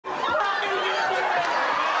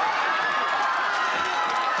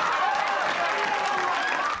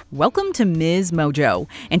Welcome to MsMojo,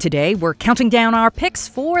 and today we're counting down our picks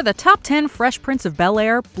for the top 10 Fresh Prince of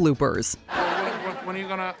Bel-Air bloopers. When are you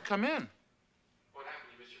gonna come in? What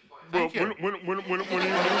happened? You missed your flight. Thank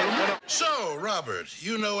you. So, Robert,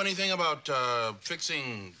 you know anything about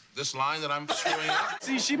fixing this line that I'm screwing up?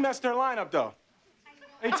 See, she messed her line up, though.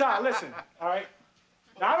 Hey, Ty, listen, all right?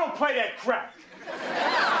 Now, I don't play that crap.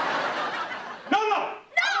 No! I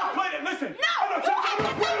don't play that. Listen.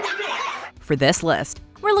 For this list,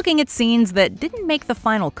 we're looking at scenes that didn't make the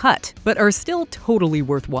final cut, but are still totally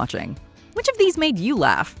worth watching. Which of these made you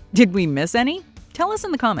laugh? Did we miss any? Tell us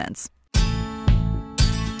in the comments.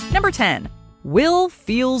 Number 10. Will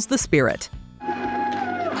feels the spirit.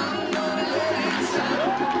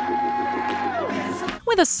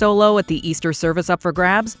 With a solo at the Easter service up for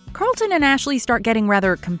grabs, Carlton and Ashley start getting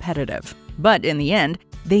rather competitive. But in the end,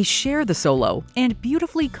 they share the solo and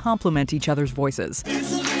beautifully complement each other's voices.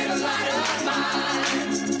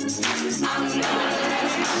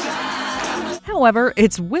 However,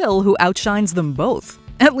 it's Will who outshines them both,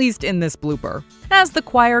 at least in this blooper. As the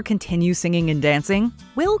choir continues singing and dancing,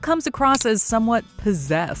 Will comes across as somewhat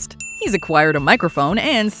possessed. He's acquired a microphone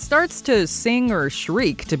and starts to sing or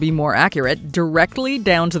shriek, to be more accurate, directly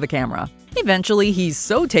down to the camera. Eventually, he's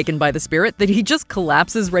so taken by the spirit that he just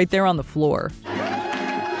collapses right there on the floor.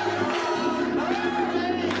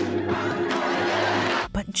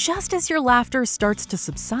 But just as your laughter starts to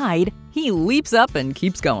subside, he leaps up and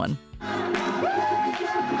keeps going.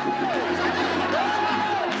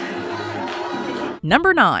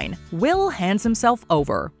 Number 9. Will hands himself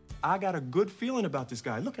over. I got a good feeling about this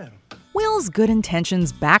guy. Look at him. Will's good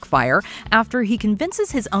intentions backfire after he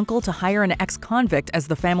convinces his uncle to hire an ex-convict as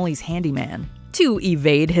the family's handyman. To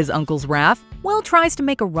evade his uncle's wrath, Will tries to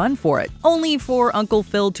make a run for it, only for Uncle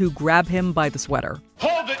Phil to grab him by the sweater.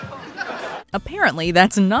 Hold it! Apparently,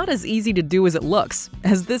 that's not as easy to do as it looks,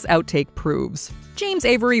 as this outtake proves. James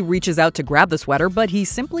Avery reaches out to grab the sweater, but he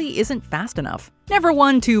simply isn't fast enough. Never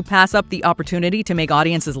one to pass up the opportunity to make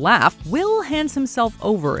audiences laugh, Will hands himself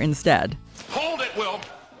over instead. Hold it, Will!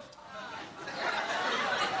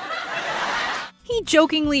 He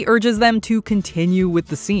jokingly urges them to continue with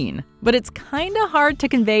the scene, but it's kinda hard to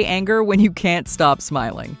convey anger when you can't stop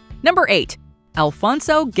smiling. Number 8.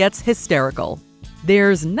 Alfonso gets hysterical.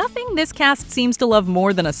 There's nothing this cast seems to love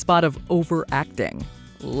more than a spot of overacting.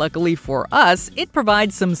 Luckily for us, it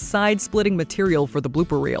provides some side-splitting material for the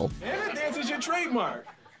blooper reel. Man, that dance is your trademark.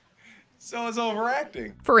 So is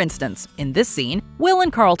overacting. For instance, in this scene, Will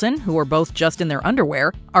and Carlton, who are both just in their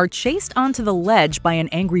underwear, are chased onto the ledge by an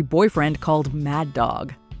angry boyfriend called Mad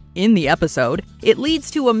Dog. In the episode, it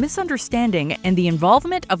leads to a misunderstanding and the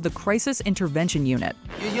involvement of the Crisis Intervention Unit.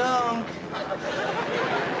 You're young.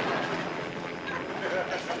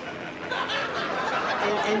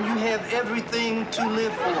 And you have everything to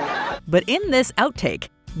live for. But in this outtake,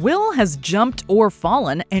 Will has jumped or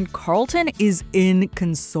fallen and Carlton is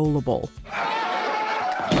inconsolable.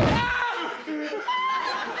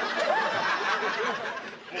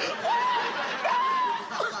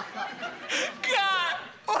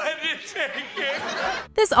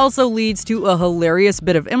 This also leads to a hilarious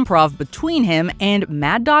bit of improv between him and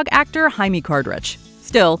Mad Dog actor Jaime Cardrich.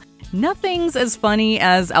 Still, nothing's as funny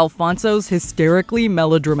as Alfonso's hysterically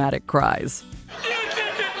melodramatic cries.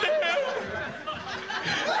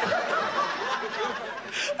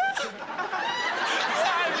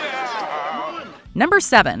 Number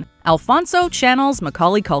 7. Alfonso channels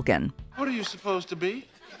Macaulay Culkin. What are you supposed to be?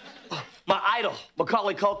 My idol,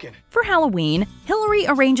 Macaulay Culkin. For Halloween, Hillary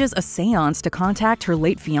arranges a seance to contact her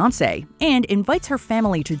late fiancé and invites her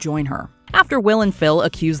family to join her. After Will and Phil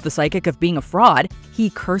accuse the psychic of being a fraud, he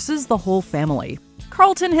curses the whole family.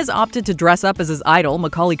 Carlton has opted to dress up as his idol,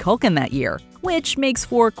 Macaulay Culkin, that year, which makes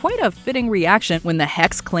for quite a fitting reaction when the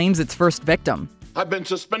hex claims its first victim. I've been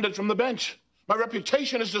suspended from the bench. My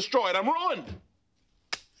reputation is destroyed. I'm ruined.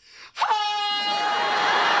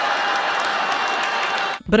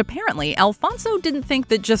 But apparently, Alfonso didn't think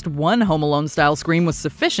that just one Home Alone-style scream was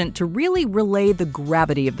sufficient to really relay the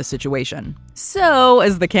gravity of the situation. So,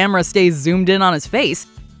 as the camera stays zoomed in on his face,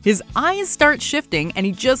 his eyes start shifting and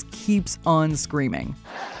he just keeps on screaming.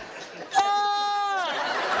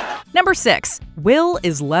 Number 6. Will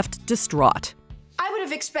is left distraught. I would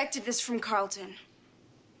have expected this from Carlton.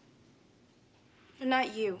 But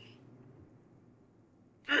not you.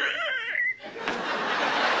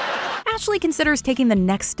 Ashley considers taking the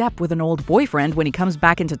next step with an old boyfriend when he comes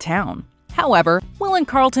back into town. However, Will and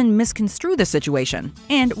Carlton misconstrue the situation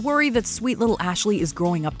and worry that sweet little Ashley is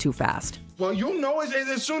growing up too fast. Well, you'll know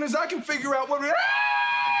as soon as I can figure out what...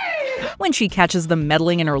 When she catches them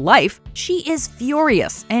meddling in her life, she is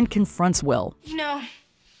furious and confronts Will. You know,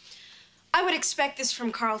 I would expect this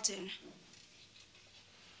from Carlton.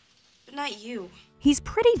 But not you. He's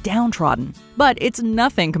pretty downtrodden, but it's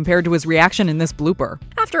nothing compared to his reaction in this blooper.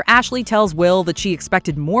 After Ashley tells Will that she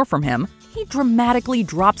expected more from him, he dramatically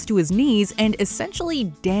drops to his knees and essentially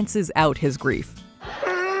dances out his grief.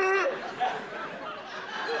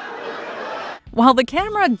 While the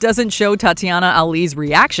camera doesn't show Tatiana Ali's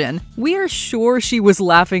reaction, we're sure she was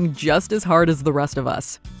laughing just as hard as the rest of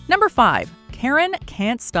us. Number 5. Karyn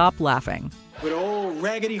can't stop laughing. With an old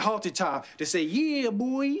raggedy halter top to say, yeah,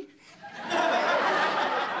 boy.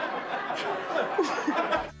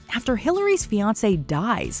 After Hillary's fiance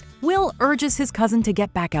dies, Will urges his cousin to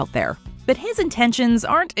get back out there. But his intentions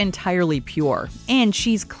aren't entirely pure, and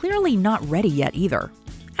she's clearly not ready yet either.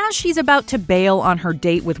 As she's about to bail on her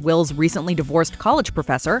date with Will's recently divorced college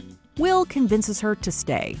professor, Will convinces her to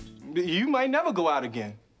stay. You might never go out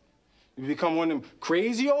again. You become one of them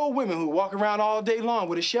crazy old women who walk around all day long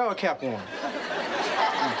with a shower cap on.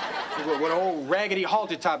 With an old raggedy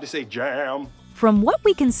halter top to say jam. From what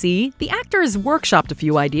we can see, the actors workshopped a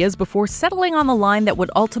few ideas before settling on the line that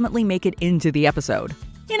would ultimately make it into the episode.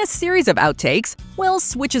 In a series of outtakes, Will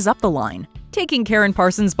switches up the line, taking Karyn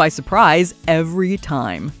Parsons by surprise every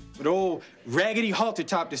time. With an old raggedy halter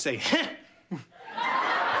top to say, heh.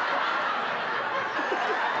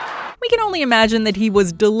 We can only imagine that he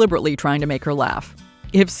was deliberately trying to make her laugh.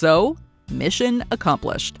 If so, mission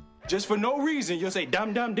accomplished. Just for no reason, you'll say,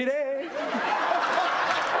 dum dum diddy.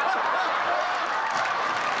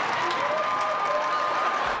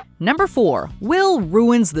 Number 4. Will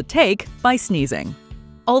ruins the take by sneezing.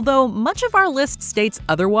 Although much of our list states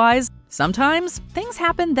otherwise, sometimes things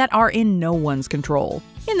happen that are in no one's control.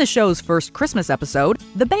 In the show's first Christmas episode,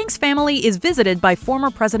 the Banks family is visited by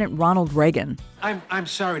former President Ronald Reagan. I'm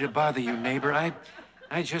sorry to bother you, neighbor.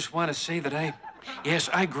 I just want to say that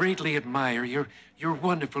I greatly admire your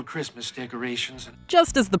wonderful Christmas decorations.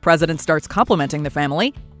 Just as the president starts complimenting the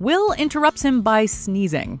family, Will interrupts him by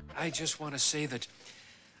sneezing. I just want to say that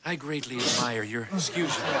I greatly admire your...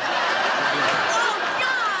 Excuse me.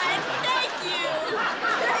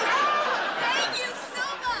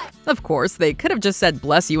 Of course, they could have just said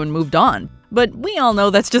bless you and moved on, but we all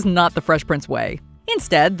know that's just not the Fresh Prince way.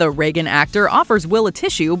 Instead, the Reagan actor offers Will a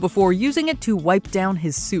tissue before using it to wipe down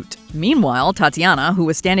his suit. Meanwhile, Tatiana, who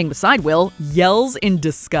is standing beside Will, yells in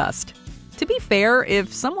disgust. To be fair,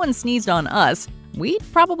 if someone sneezed on us, we'd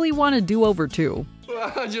probably want a do-over too. Well,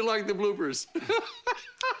 how'd you like the bloopers?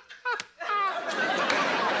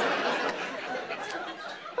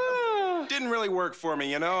 Didn't really work for me,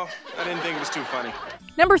 you know? I didn't think it was too funny.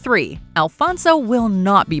 Number 3. Alfonso will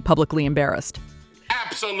not be publicly embarrassed.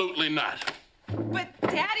 Absolutely not. But,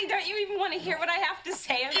 Daddy, don't you even want to hear what I have to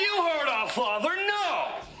say about it? You heard our father, no!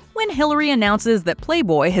 When Hillary announces that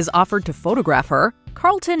Playboy has offered to photograph her,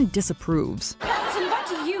 Carlton disapproves. Carlton, what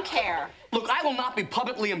do you care? Look, I will not be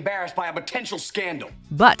publicly embarrassed by a potential scandal.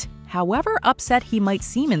 But, however upset he might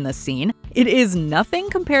seem in this scene, it is nothing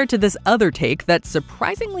compared to this other take that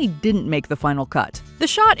surprisingly didn't make the final cut. The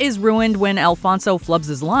shot is ruined when Alfonso flubs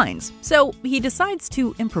his lines, so he decides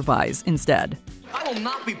to improvise instead. I will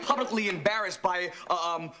not be publicly embarrassed by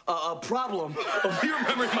a problem of you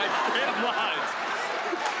remembering my damn lines.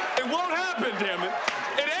 It won't happen, damn it.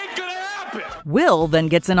 It ain't gonna happen. Will then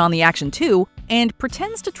gets in on the action too and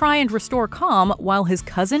pretends to try and restore calm while his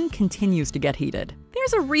cousin continues to get heated.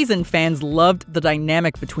 There's a reason fans loved the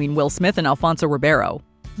dynamic between Will Smith and Alfonso Ribeiro.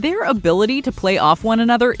 Their ability to play off one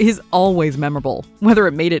another is always memorable, whether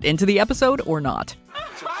it made it into the episode or not.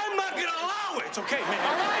 I'm not gonna allow it. It's okay, man.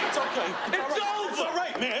 All right, it's okay. It's over. It's all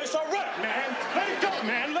right, man. It's all right, man. Let it go,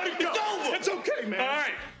 man. Let it go. It's over. It's okay, man. All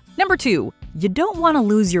right. Number 2. You don't want to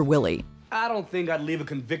lose your Willie. I don't think I'd leave a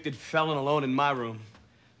convicted felon alone in my room.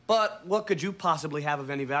 But what could you possibly have of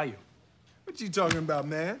any value? What you talking about,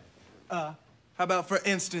 man? How about, for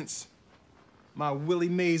instance, my Willie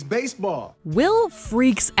Mays baseball? Will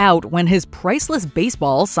freaks out when his priceless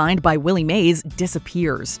baseball signed by Willie Mays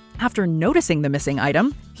disappears. After noticing the missing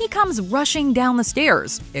item, he comes rushing down the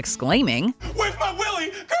stairs, exclaiming, Where's my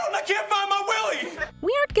Willie? Girl, I can't find my Willie!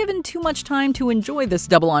 We aren't given too much time to enjoy this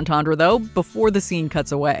double entendre, though, before the scene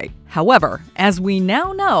cuts away. However, as we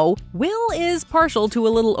now know, Will is partial to a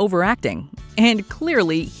little overacting. And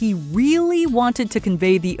clearly, he really wanted to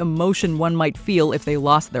convey the emotion one might feel if they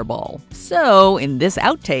lost their ball. So, in this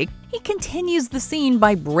outtake, he continues the scene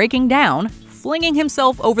by breaking down, flinging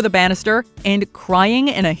himself over the banister, and crying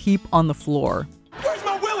in a heap on the floor. Where's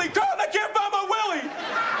my Willie? Girl, I can't find my Willie!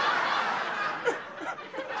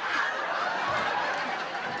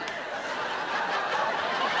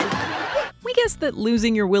 We guess that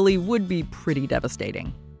losing your Willie would be pretty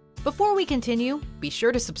devastating. Before we continue, be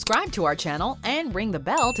sure to subscribe to our channel and ring the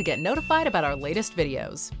bell to get notified about our latest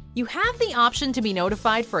videos. You have the option to be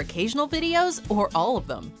notified for occasional videos or all of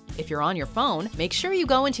them. If you're on your phone, make sure you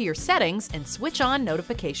go into your settings and switch on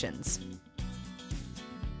notifications.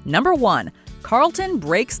 Number 1. Carlton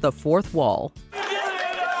breaks the fourth wall.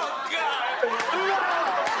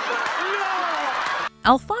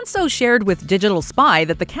 Alfonso shared with Digital Spy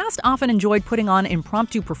that the cast often enjoyed putting on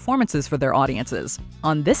impromptu performances for their audiences.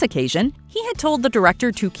 On this occasion, he had told the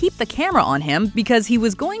director to keep the camera on him because he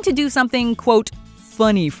was going to do something, quote,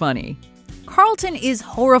 funny. Carlton is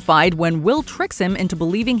horrified when Will tricks him into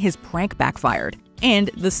believing his prank backfired. And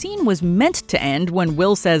the scene was meant to end when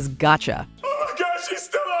Will says, "Gotcha." Oh my gosh, she's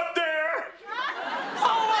still up there!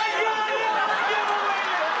 Oh my God!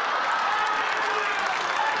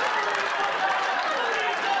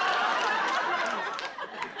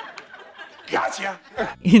 Gotcha!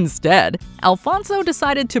 Instead, Alfonso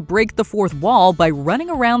decided to break the fourth wall by running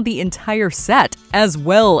around the entire set, as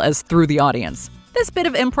well as through the audience. This bit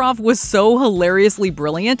of improv was so hilariously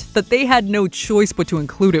brilliant that they had no choice but to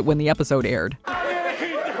include it when the episode aired.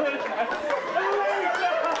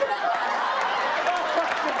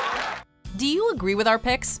 Do you agree with our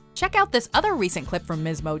picks? Check out this other recent clip from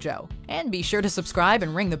MsMojo. And be sure to subscribe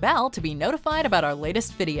and ring the bell to be notified about our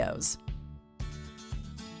latest videos.